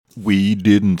We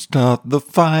didn't start the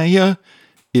fire,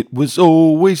 it was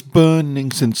always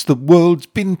burning since the world's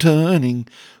been turning.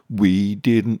 We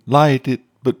didn't light it,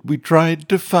 but we tried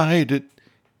to fight it.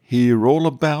 Hear all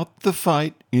about the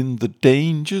fight in the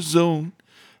danger zone.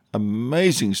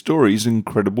 Amazing stories,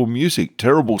 incredible music,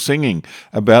 terrible singing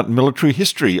about military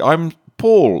history. I'm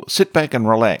Paul. Sit back and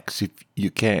relax if you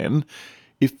can.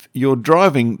 If you're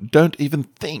driving, don't even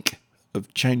think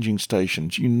of changing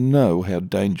stations. You know how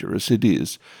dangerous it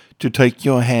is to take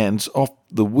your hands off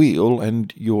the wheel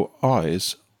and your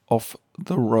eyes off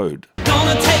the road.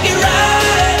 Gonna take it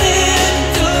right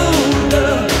into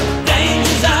the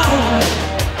danger zone.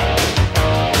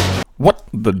 What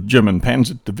the German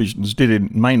Panzer Divisions did in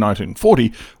May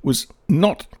 1940 was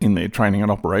not in their training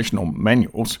and operational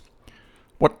manuals.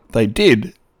 What they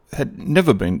did had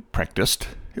never been practiced.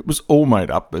 It was all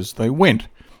made up as they went,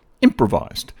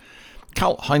 improvised.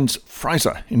 Karl-Heinz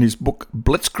Frieser, in his book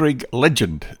Blitzkrieg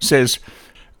Legend, says,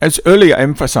 as earlier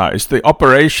emphasized, the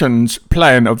operations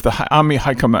plan of the Army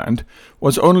High Command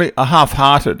was only a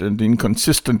half-hearted and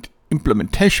inconsistent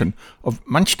implementation of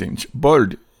Manstein's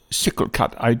bold Sickle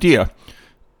Cut idea.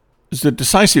 The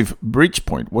decisive breach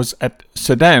point was at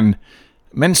Sedan.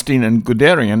 Manstein and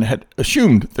Guderian had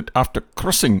assumed that after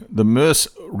crossing the Meuse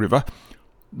River,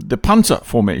 the panzer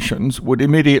formations would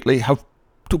immediately have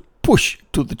to push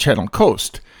to the Channel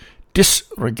coast,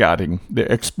 disregarding their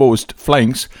exposed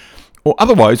flanks, or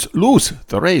otherwise lose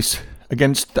the race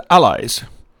against the Allies.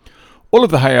 All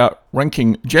of the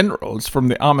higher-ranking generals from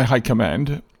the Army High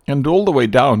Command, and all the way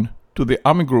down to the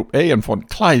Army Group A and von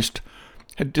Kleist,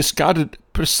 had discarded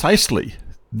precisely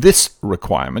this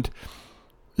requirement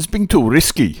as being too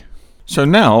risky. So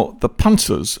now the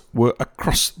panzers were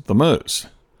across the Meuse.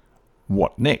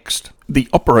 What next? The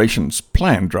operations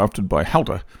plan drafted by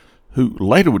Halder, who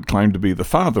later would claim to be the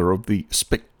father of the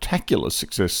spectacular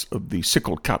success of the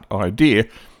Sickle Cut idea,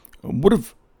 would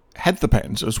have had the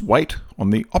panzers wait on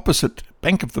the opposite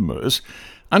bank of the Meuse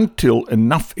until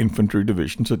enough infantry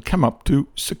divisions had come up to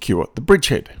secure the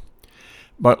bridgehead.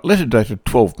 But letter dated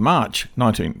 12 March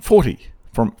 1940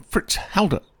 from Fritz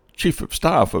Halder, Chief of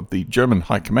Staff of the German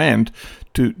High Command,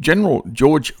 to General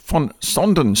Georg von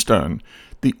Sodenstern,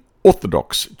 the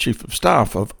Orthodox Chief of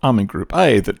Staff of Army Group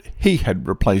A that he had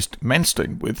replaced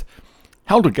Manstein with,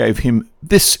 Halder gave him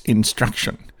this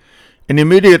instruction: an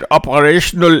immediate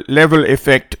operational level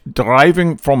effect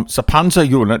deriving from the panzer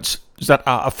units that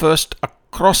are first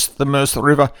across the Meuse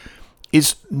River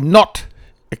is not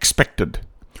expected.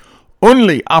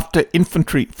 Only after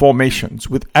infantry formations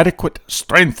with adequate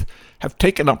strength have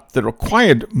taken up the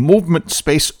required movement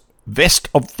space west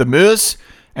of the Meuse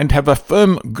and have a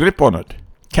firm grip on it,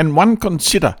 can one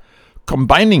consider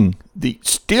combining the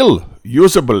still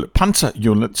usable panzer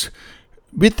units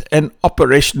with an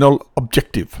operational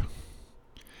objective.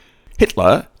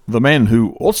 Hitler, the man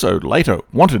who also later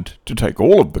wanted to take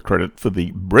all of the credit for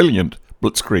the brilliant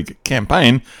Blitzkrieg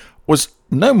campaign, was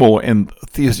no more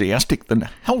enthusiastic than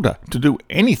Halder to do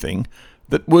anything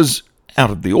that was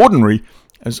out of the ordinary,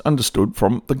 as understood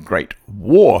from the Great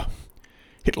War.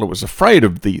 Hitler was afraid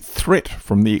of the threat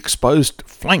from the exposed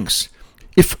flanks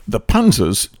if the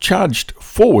panzers charged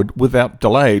forward without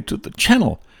delay to the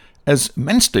Channel, as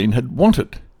Manstein had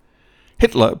wanted.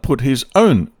 Hitler put his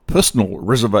own personal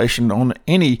reservation on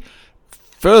any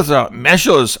further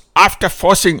measures after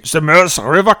forcing the Meuse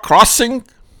River crossing.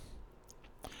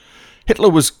 Hitler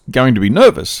was going to be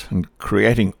nervous and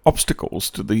creating obstacles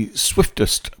to the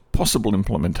swiftest possible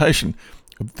implementation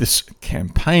of this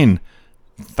campaign,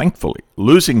 thankfully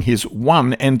losing his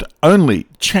one and only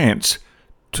chance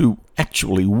to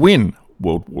actually win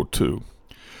World War II.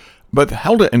 Both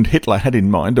Halder and Hitler had in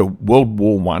mind a World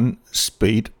War I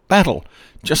speed battle,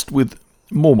 just with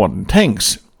more modern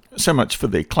tanks. So much for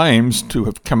their claims to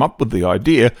have come up with the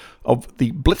idea of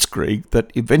the Blitzkrieg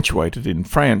that eventuated in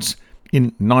France in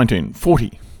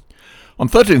 1940. On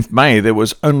 13th May, there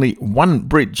was only one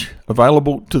bridge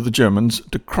available to the Germans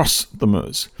to cross the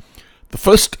Meuse, the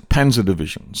 1st Panzer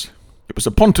Divisions. It was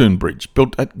a pontoon bridge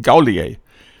built at Gaulier.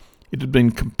 It had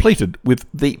been completed with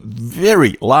the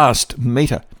very last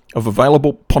metre of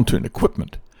available pontoon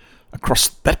equipment. Across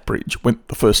that bridge went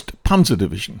the 1st Panzer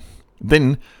Division.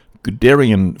 Then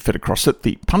Guderian fed across it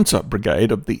the Panzer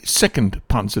Brigade of the 2nd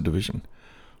Panzer Division.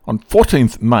 On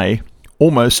 14th May,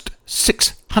 almost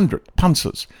 600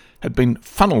 panzers had been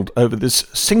funneled over this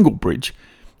single bridge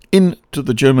into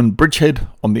the German bridgehead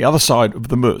on the other side of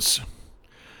the Meuse.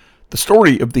 The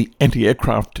story of the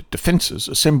anti-aircraft defences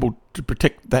assembled to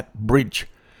protect that bridge,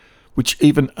 which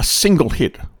even a single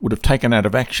hit would have taken out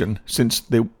of action since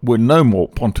there were no more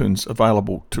pontoons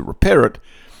available to repair it,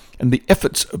 and the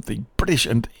efforts of the British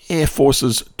and Air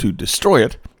Forces to destroy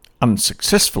it,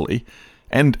 unsuccessfully,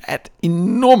 and at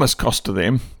enormous cost to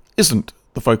them, isn't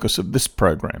the focus of this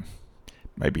program.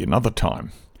 Maybe another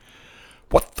time.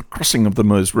 What the crossing of the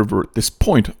Meuse River at this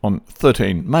point on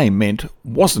 13 May meant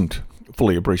wasn't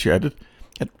fully appreciated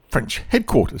at French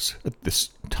headquarters at this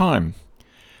time.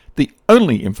 The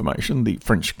only information the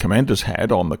French commanders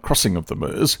had on the crossing of the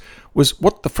Meuse was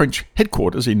what the French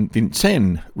headquarters in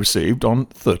Vincennes received on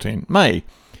 13 May. It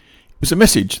was a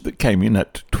message that came in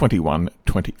at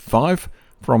 21:25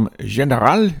 from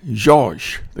General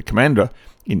Georges, the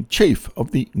commander-in-chief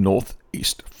of the North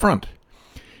East Front.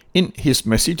 In his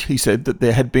message, he said that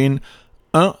there had been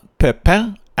un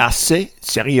pépin assez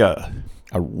sérieux,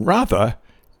 a rather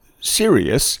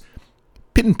serious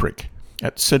pinprick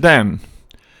at Sedan.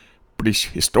 British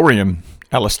historian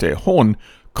Alastair Horn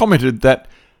commented that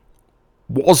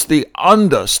was the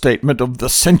understatement of the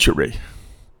century.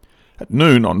 At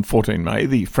noon on 14 May,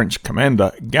 the French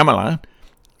commander Gamelin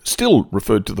still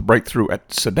referred to the breakthrough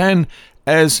at Sedan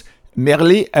as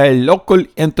merely a local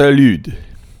interlude.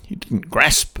 He didn't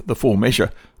grasp the full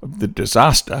measure of the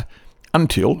disaster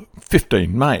until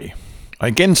 15 May. I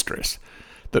again stress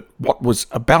that what was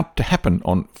about to happen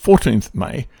on 14th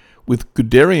May with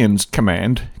Guderian's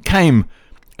command came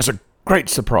as a great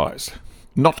surprise,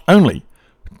 not only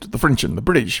to the French and the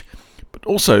British, but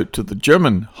also to the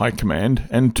German High Command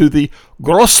and to the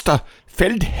größte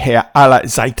Feldherr aller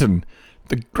Zeiten,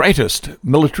 the greatest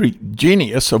military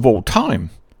genius of all time,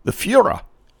 the Führer,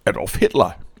 Adolf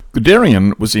Hitler.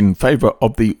 Guderian was in favour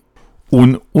of the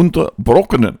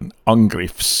ununterbrochenen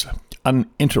Angriffs,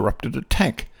 uninterrupted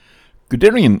attack.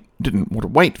 Guderian didn't want to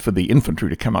wait for the infantry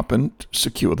to come up and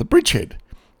secure the bridgehead.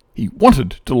 He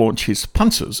wanted to launch his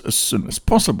panzers as soon as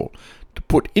possible, to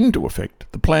put into effect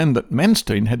the plan that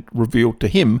Manstein had revealed to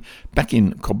him back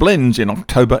in Koblenz in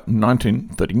October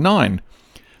 1939.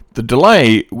 The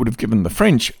delay would have given the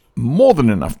French more than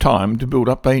enough time to build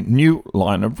up a new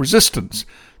line of resistance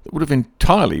that would have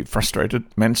entirely frustrated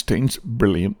Manstein's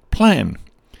brilliant plan.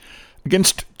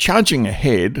 Against charging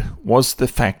ahead was the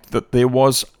fact that there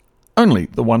was only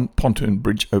the one pontoon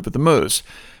bridge over the Meuse,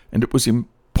 and it was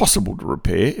impossible to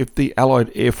repair if the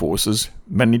Allied air forces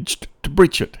managed to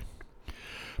breach it.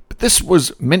 But this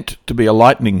was meant to be a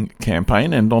lightning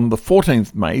campaign, and on the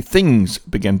 14th May things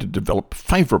began to develop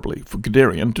favourably for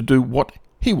Guderian to do what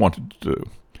he wanted to do.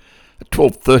 At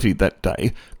 12:30 that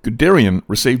day, Guderian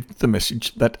received the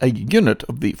message that a unit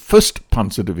of the 1st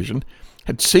Panzer Division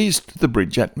had seized the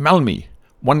bridge at Malmy,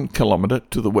 1 kilometre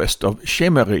to the west of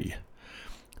Chemeri.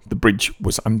 The bridge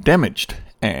was undamaged,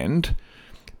 and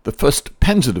the 1st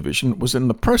Panzer Division was in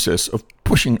the process of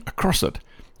pushing across it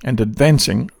and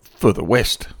advancing further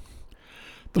west.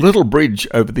 The little bridge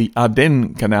over the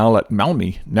Ardennes Canal at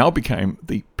Malmy now became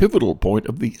the pivotal point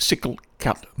of the Sickle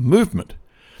Cut movement.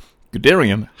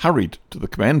 Guderian hurried to the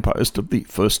command post of the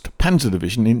 1st Panzer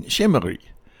Division in Chemeri.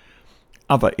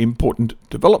 Other important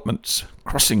developments,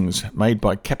 crossings made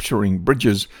by capturing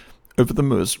bridges over the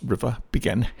Meuse River,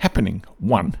 began happening,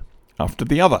 one after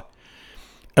the other.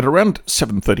 At around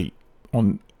 7:30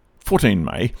 on 14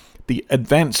 May, the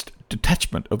advanced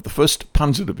detachment of the 1st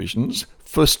Panzer Division's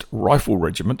 1st Rifle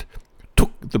Regiment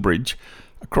took the bridge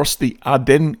across the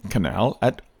Ardennes Canal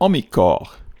at Omicourt,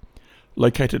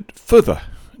 located further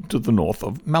to the north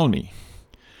of Malmy.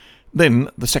 Then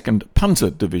the 2nd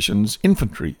Panzer Division's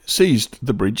infantry seized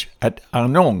the bridge at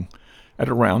Arnon at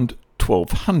around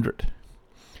 1200.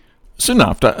 Soon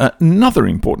after, another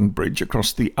important bridge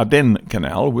across the Ardennes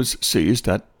Canal was seized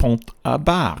at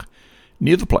Pont-à-Bar,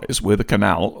 near the place where the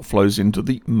canal flows into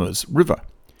the Meuse River.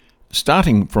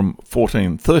 Starting from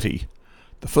 1430,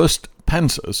 the 1st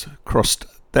Panzers crossed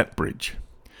that bridge.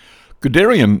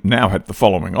 Guderian now had the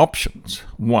following options.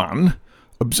 1.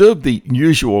 Observe the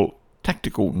usual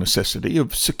tactical necessity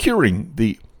of securing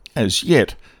the, as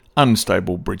yet,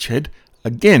 unstable bridgehead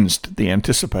against the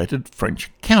anticipated French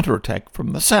counterattack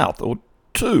from the south, or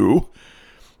 2.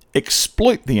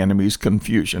 Exploit the enemy's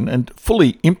confusion and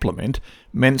fully implement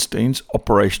Manstein's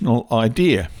operational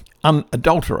idea,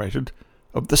 unadulterated,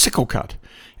 of the Sickle Cut,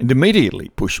 and immediately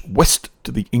push west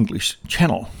to the English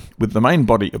Channel with the main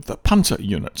body of the Panzer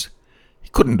units. He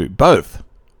couldn't do both,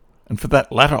 and for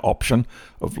that latter option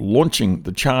of launching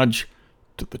the charge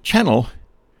to the Channel,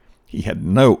 he had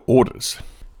no orders.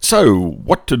 So,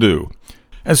 what to do?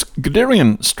 As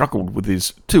Guderian struggled with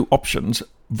his two options,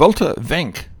 Walther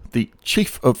Wenck, the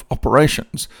Chief of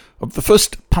Operations of the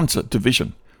 1st Panzer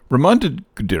Division, reminded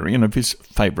Guderian of his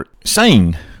favourite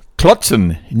saying,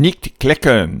 "Klotzen, nicht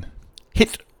kleckern."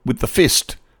 Hit with the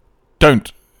fist,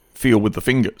 don't feel with the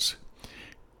fingers.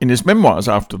 In his memoirs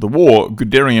after the war,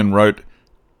 Guderian wrote,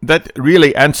 "That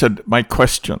really answered my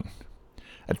question."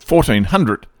 At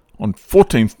 1400, on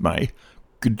 14th May,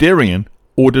 Guderian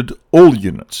ordered all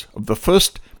units of the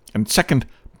 1st and 2nd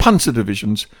Panzer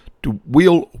Divisions to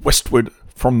wheel westward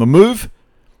from the Meuse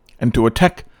and to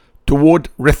attack toward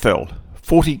Rethel,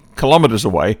 40 kilometres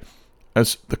away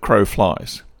as the crow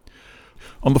flies.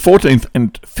 On the 14th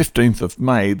and 15th of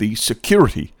May, the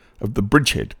security of the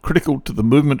bridgehead, critical to the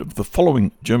movement of the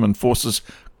following German forces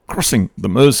crossing the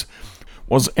Meuse,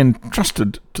 was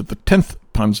entrusted to the 10th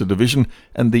Panzer Division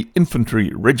and the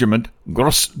Infantry Regiment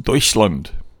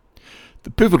Großdeutschland. The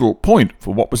pivotal point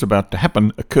for what was about to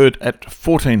happen occurred at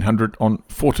 1400 on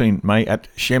 14 May at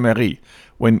Chemery,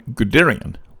 when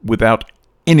Guderian, without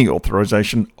any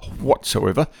authorization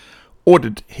whatsoever,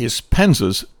 ordered his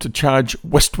panzers to charge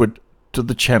westward to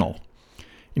the Channel.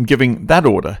 In giving that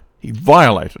order, he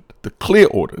violated the clear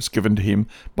orders given to him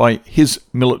by his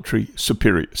military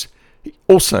superiors. He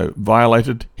also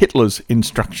violated Hitler's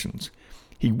instructions.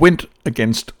 He went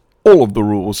against all of the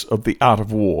rules of the art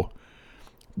of war.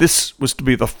 This was to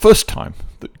be the first time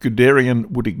that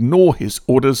Guderian would ignore his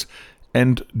orders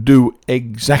and do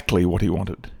exactly what he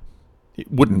wanted.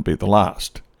 It wouldn't be the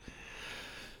last.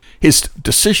 His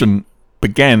decision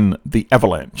began the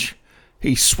avalanche.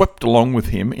 He swept along with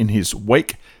him in his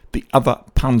wake the other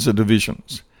Panzer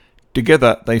Divisions.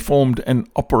 Together they formed an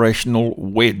operational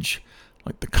wedge,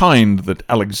 like the kind that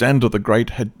Alexander the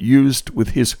Great had used with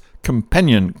his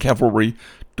companion cavalry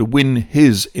to win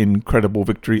his incredible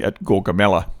victory at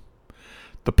Gaugamela.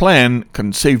 The plan,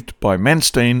 conceived by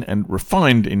Manstein and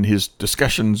refined in his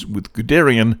discussions with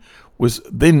Guderian, was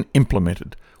then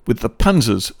implemented, with the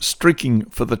panzers streaking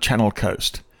for the Channel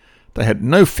coast. They had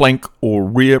no flank or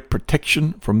rear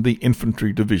protection from the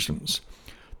infantry divisions.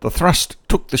 The thrust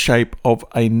took the shape of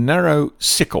a narrow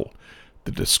sickle,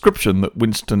 the description that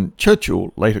Winston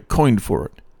Churchill later coined for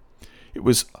it. It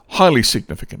was highly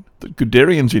significant that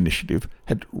Guderian's initiative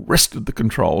had wrested the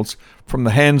controls from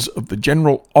the hands of the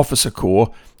General Officer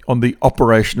Corps on the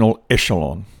operational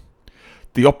echelon.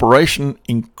 The operation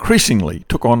increasingly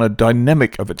took on a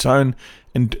dynamic of its own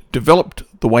and developed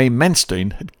the way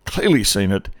Manstein had clearly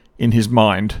seen it in his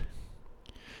mind.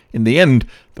 In the end,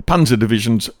 the Panzer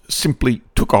Divisions simply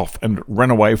took off and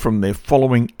ran away from their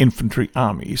following infantry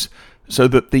armies, so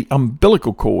that the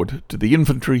umbilical cord to the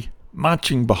infantry,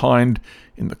 marching behind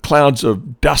in the clouds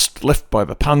of dust left by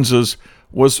the panzers,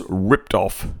 was ripped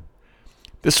off.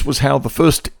 This was how the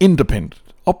first independent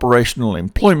operational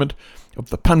employment of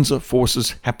the panzer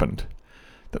forces happened.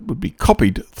 That would be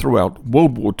copied throughout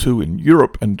World War II in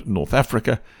Europe and North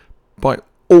Africa by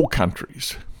all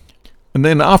countries. And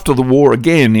then after the war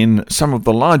again in some of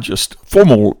the largest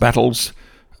formal battles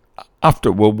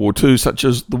after World War II, such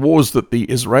as the wars that the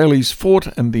Israelis fought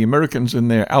and the Americans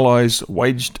and their allies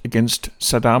waged against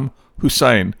Saddam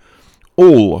Hussein,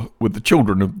 all with the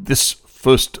children of this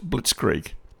first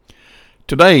blitzkrieg.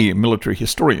 Today, military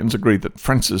historians agree that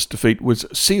France's defeat was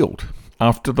sealed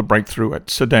after the breakthrough at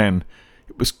Sedan.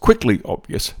 It was quickly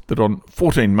obvious that on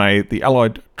 14 May the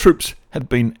Allied troops had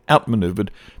been outmanoeuvred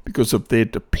because of their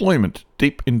deployment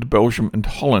deep into Belgium and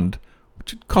Holland,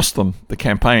 which had cost them the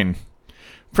campaign.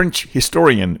 French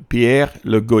historian Pierre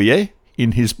Le Goyet,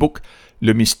 in his book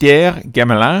Le Mystery of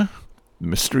Gamelin, The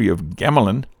Mystery of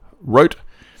Gamelin, wrote,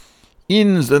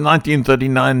 "In the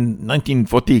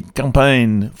 1939-1940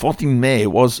 campaign, 14 May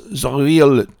was the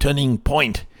real turning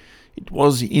point. It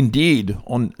was indeed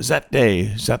on that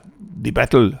day that the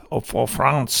battle for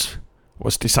France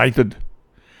was decided."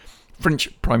 French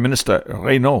Prime Minister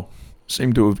Reynaud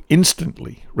seemed to have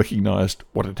instantly recognised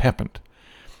what had happened.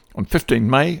 On 15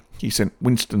 May, he sent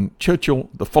Winston Churchill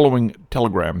the following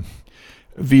telegram: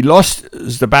 "We lost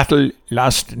the battle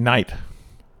last night.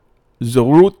 The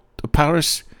route to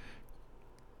Paris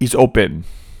is open."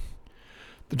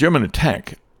 The German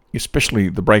attack, especially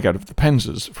the breakout of the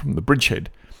panzers from the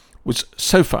bridgehead, was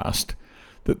so fast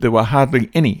that there were hardly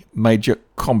any major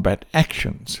combat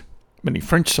actions. Many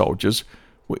French soldiers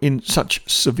were in such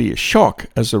severe shock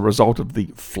as a result of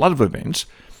the flood of events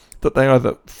that they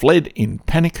either fled in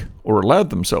panic or allowed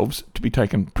themselves to be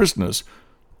taken prisoners,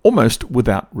 almost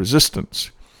without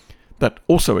resistance. That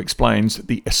also explains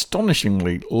the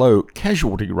astonishingly low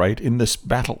casualty rate in this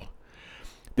battle.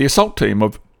 The assault team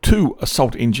of 2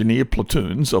 assault engineer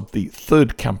platoons of the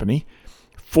 3rd Company,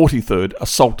 43rd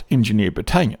Assault Engineer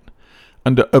Battalion,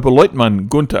 under Oberleutnant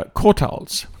Günther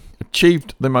Korthals,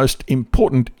 achieved the most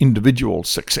important individual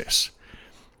success.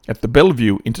 At the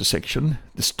Bellevue intersection,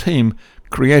 this team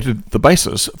created the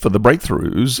basis for the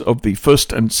breakthroughs of the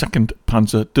 1st and 2nd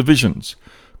Panzer Divisions.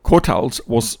 Korthals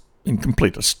was in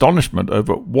complete astonishment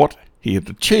over what he had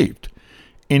achieved.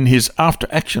 In his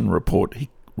after-action report, he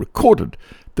recorded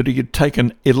that he had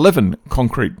taken 11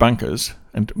 concrete bunkers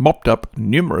and mopped up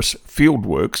numerous field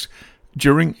works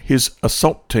during his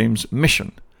assault team's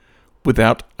mission,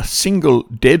 without a single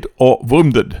dead or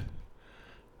wounded.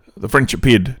 The French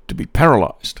appeared to be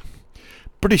paralysed.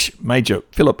 British Major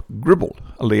Philip Gribble,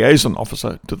 a liaison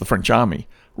officer to the French army,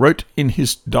 wrote in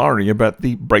his diary about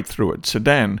the breakthrough at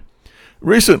Sedan.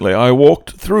 Recently I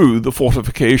walked through the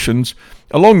fortifications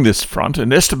along this front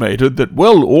and estimated that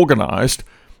well-organised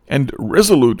and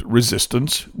resolute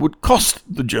resistance would cost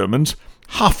the Germans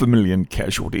 500,000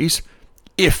 casualties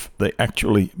if they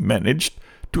actually managed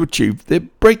to achieve their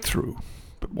breakthrough.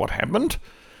 But what happened?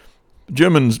 The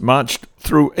Germans marched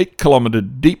through 8-kilometre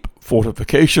deep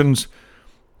fortifications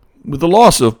with a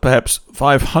loss of perhaps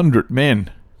 500 men.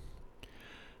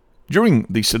 During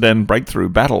the Sedan breakthrough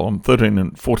battle on 13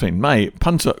 and 14 May,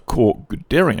 Panzer Corps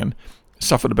Guderian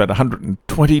suffered about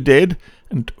 120 dead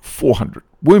and 400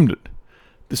 wounded.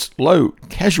 This low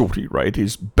casualty rate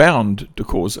is bound to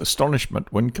cause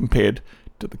astonishment when compared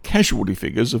to the casualty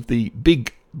figures of the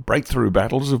big breakthrough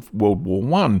battles of World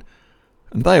War I,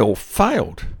 and they all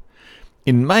failed.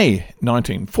 In May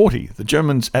 1940, the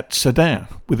Germans at Sedan,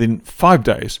 within 5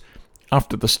 days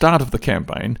after the start of the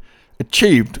campaign,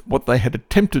 achieved what they had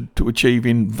attempted to achieve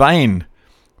in vain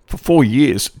for 4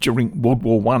 years during World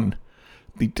War I,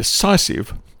 the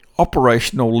decisive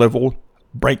operational level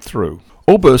breakthrough.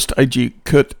 Oberst A.G.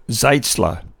 Kurt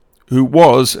Zeitzler, who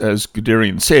was, as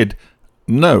Guderian said,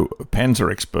 no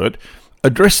panzer expert,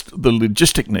 addressed the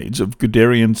logistic needs of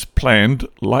Guderian's planned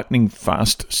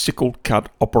lightning-fast Sickle Cut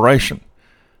operation,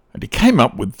 and he came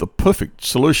up with the perfect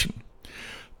solution.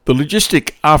 The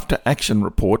logistic after-action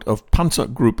report of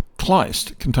Panzer Group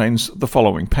Kleist contains the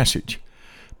following passage.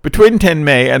 Between 10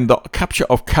 May and the capture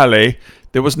of Calais,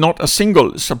 there was not a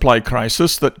single supply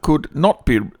crisis that could not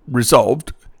be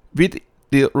resolved with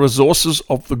the resources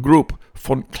of the group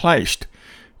von Kleist,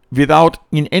 without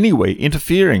in any way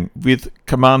interfering with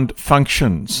command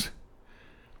functions.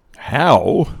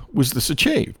 How was this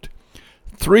achieved?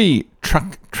 3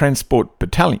 truck transport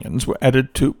battalions were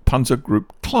added to Panzer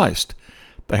Group Kleist.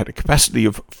 They had a capacity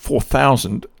of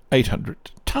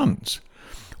 4,800 tons.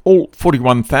 All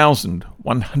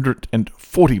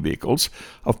 41,140 vehicles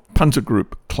of Panzer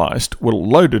Group Kleist were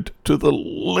loaded to the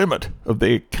limit of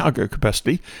their cargo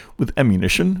capacity with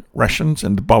ammunition, rations,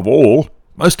 and above all,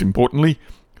 most importantly,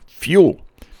 fuel.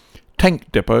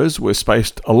 Tank depots were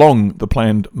spaced along the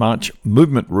planned march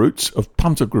movement routes of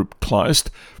Panzer Group Kleist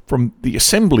from the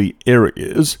assembly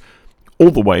areas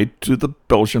all the way to the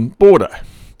Belgian border.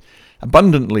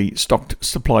 Abundantly stocked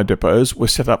supply depots were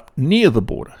set up near the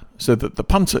border so that the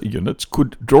panzer units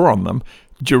could draw on them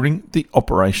during the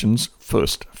operation's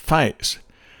first phase.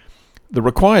 The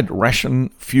required ration,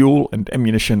 fuel and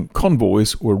ammunition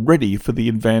convoys were ready for the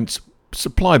advance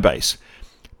supply base,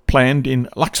 planned in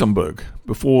Luxembourg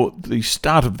before the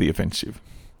start of the offensive.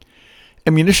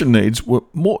 Ammunition needs were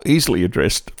more easily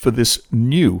addressed for this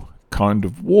new kind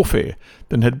of warfare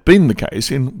than had been the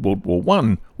case in World War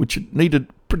I, which had needed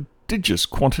prodigious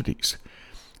quantities.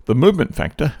 The movement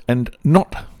factor, and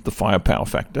not the firepower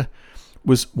factor,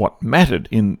 was what mattered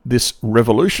in this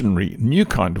revolutionary new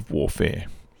kind of warfare.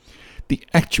 The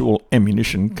actual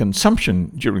ammunition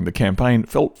consumption during the campaign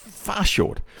fell far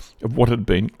short of what had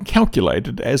been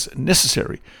calculated as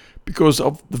necessary because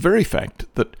of the very fact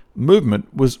that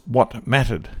movement was what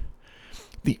mattered.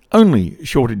 The only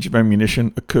shortage of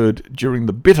ammunition occurred during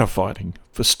the bitter fighting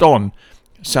for Stonn,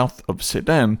 south of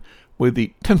Sedan, where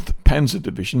the 10th Panzer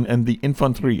Division and the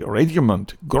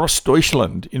Infanterieregiment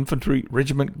Großdeutschland, Infantry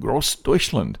Regiment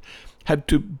Großdeutschland, had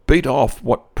to beat off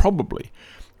what probably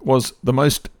was the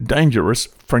most dangerous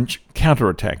French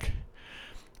counterattack.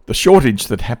 The shortage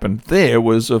that happened there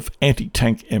was of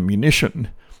anti-tank ammunition.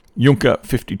 Junker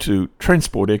 52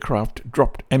 transport aircraft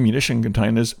dropped ammunition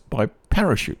containers by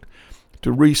parachute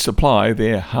to resupply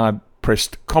their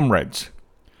hard-pressed comrades.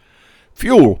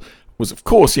 Fuel was, of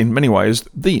course, in many ways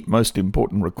the most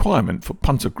important requirement for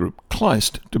Panzer Group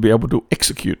Kleist to be able to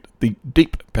execute the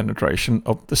deep penetration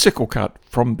of the Sickle Cut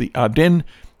from the Ardennes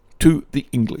to the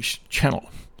English Channel.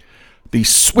 The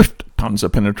swift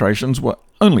panzer penetrations were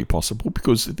only possible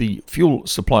because the fuel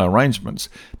supply arrangements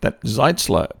that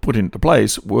Zeitzler put into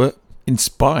place were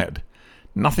inspired.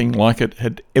 Nothing like it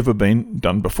had ever been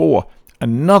done before.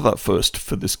 Another first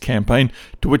for this campaign,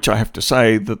 to which I have to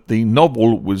say that the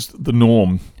novel was the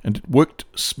norm, and it worked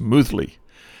smoothly.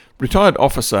 Retired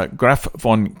officer Graf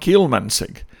von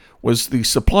Kielmansegg was the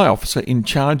supply officer in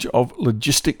charge of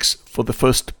logistics for the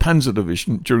 1st Panzer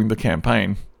Division during the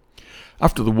campaign.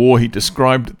 After the war, he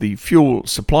described the fuel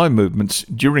supply movements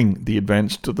during the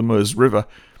advance to the Meuse River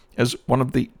as one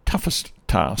of the toughest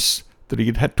tasks that he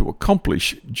had had to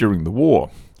accomplish during the war.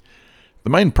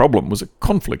 The main problem was a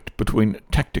conflict between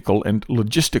tactical and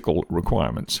logistical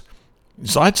requirements.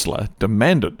 Zeitzler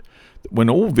demanded that when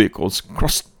all vehicles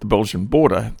crossed the Belgian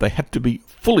border, they had to be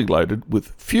fully loaded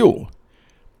with fuel.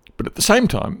 But at the same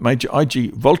time, Major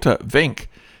IG Walther Wenck,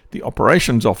 the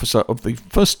operations officer of the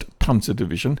 1st Panzer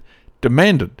Division,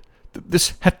 demanded that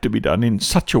this had to be done in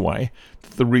such a way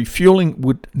that the refuelling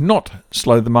would not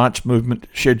slow the march movement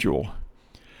schedule.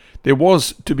 There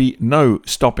was to be no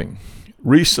stopping.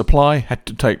 Resupply had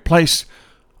to take place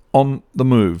on the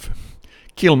move.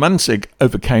 Kielmansegg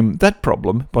overcame that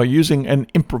problem by using an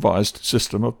improvised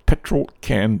system of petrol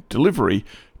can delivery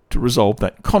to resolve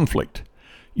that conflict,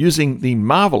 using the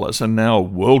marvellous and now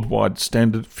worldwide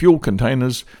standard fuel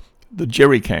containers, the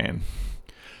jerry can.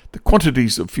 The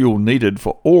quantities of fuel needed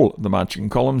for all the marching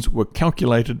columns were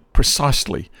calculated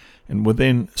precisely and were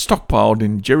then stockpiled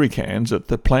in jerry cans at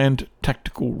the planned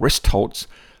tactical rest halts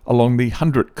along the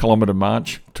 100-kilometre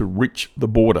march to reach the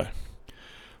border.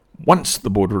 Once the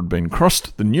border had been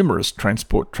crossed, the numerous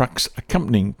transport trucks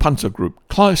accompanying Panzer Group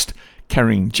Kleist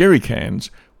carrying jerry cans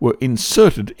were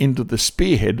inserted into the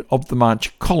spearhead of the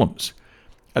march columns.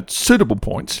 At suitable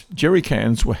points, jerry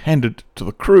cans were handed to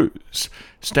the crews,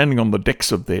 standing on the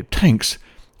decks of their tanks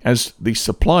as the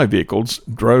supply vehicles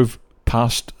drove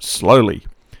past slowly.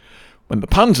 When the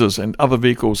panzers and other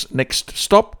vehicles next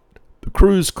stopped, the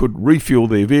crews could refuel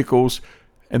their vehicles,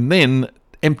 and then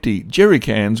empty jerry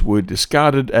cans were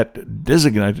discarded at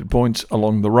designated points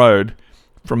along the road.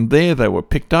 From there they were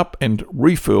picked up and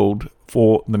refilled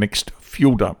for the next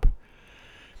fuel dump.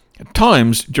 At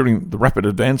times, during the rapid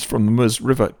advance from the Meuse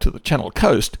River to the Channel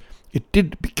coast, it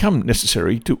did become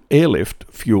necessary to airlift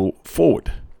fuel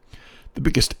forward. The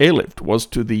biggest airlift was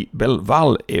to the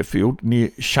Belleval airfield near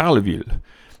Charleville,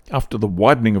 after the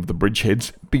widening of the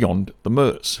bridgeheads beyond the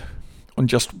Meuse. On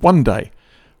just one day,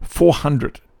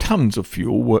 400 tons of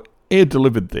fuel were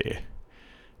air-delivered there.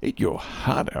 Eat your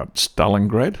heart out,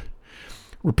 Stalingrad.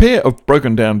 Repair of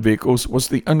broken-down vehicles was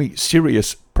the only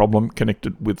serious problem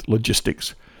connected with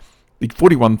logistics. The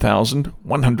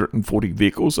 41,140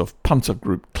 vehicles of Panzer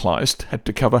Group Kleist had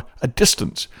to cover a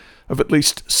distance of at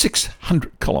least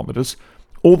 600 kilometres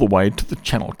all the way to the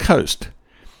Channel coast.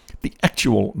 The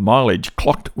actual mileage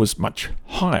clocked was much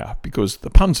higher because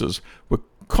the panzers were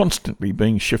constantly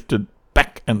being shifted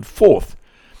back and forth.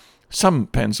 Some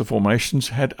panzer formations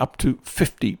had up to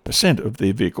 50% of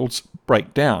their vehicles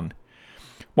break down.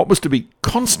 What was to be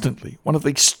constantly one of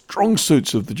the strong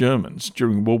suits of the Germans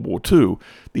during World War II,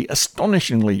 the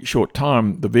astonishingly short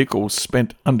time the vehicles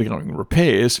spent undergoing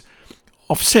repairs,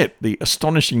 offset the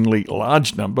astonishingly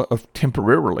large number of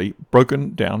temporarily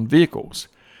broken down vehicles.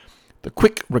 The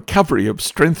quick recovery of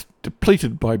strength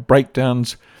depleted by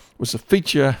breakdowns was a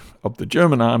feature of the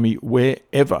German army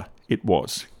wherever it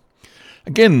was.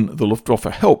 Again, the Luftwaffe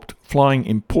helped, flying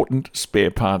important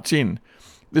spare parts in.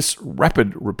 This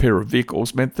rapid repair of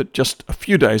vehicles meant that just a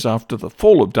few days after the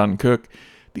fall of Dunkirk,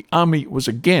 the army was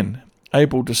again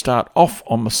able to start off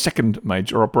on the second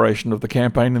major operation of the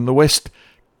campaign in the west,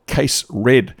 Case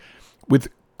Red, with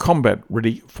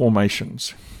combat-ready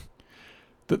formations.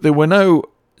 That there were no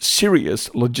serious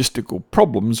logistical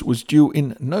problems was due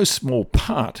in no small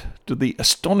part to the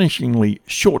astonishingly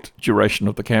short duration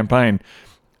of the campaign.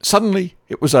 Suddenly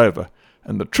it was over,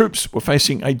 and the troops were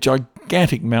facing a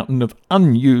gigantic mountain of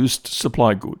unused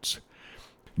supply goods.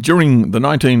 During the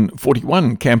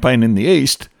 1941 campaign in the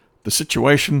East, the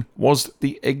situation was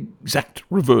the exact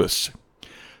reverse.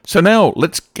 So now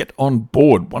let's get on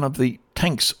board one of the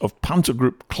tanks of Panzer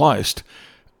Group Kleist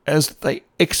as they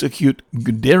execute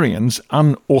Guderian's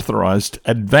unauthorized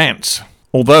advance.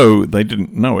 Although they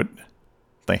didn't know it,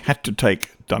 they had to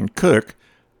take Dunkirk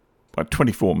by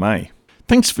 24 May.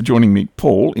 Thanks for joining me,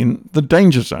 Paul, in the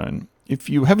Danger Zone. If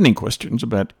you have any questions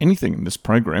about anything in this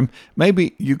program,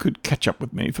 maybe you could catch up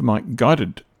with me for my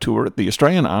guided tour at the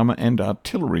Australian Armour and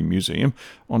Artillery Museum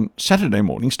on Saturday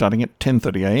morning starting at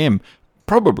 10:30 a.m.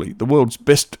 Probably the world's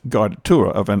best guided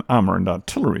tour of an armour and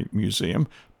artillery museum,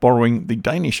 borrowing the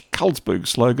Danish Carlsberg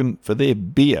slogan for their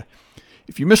beer.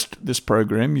 If you missed this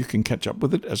program, you can catch up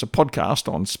with it as a podcast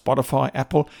on Spotify,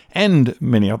 Apple, and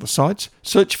many other sites.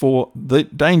 Search for The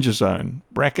Danger Zone,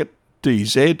 bracket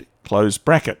DZ, close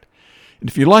bracket. And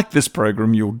if you like this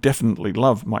program, you'll definitely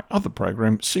love my other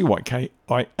program,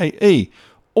 CYKIAE,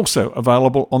 also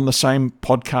available on the same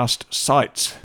podcast sites.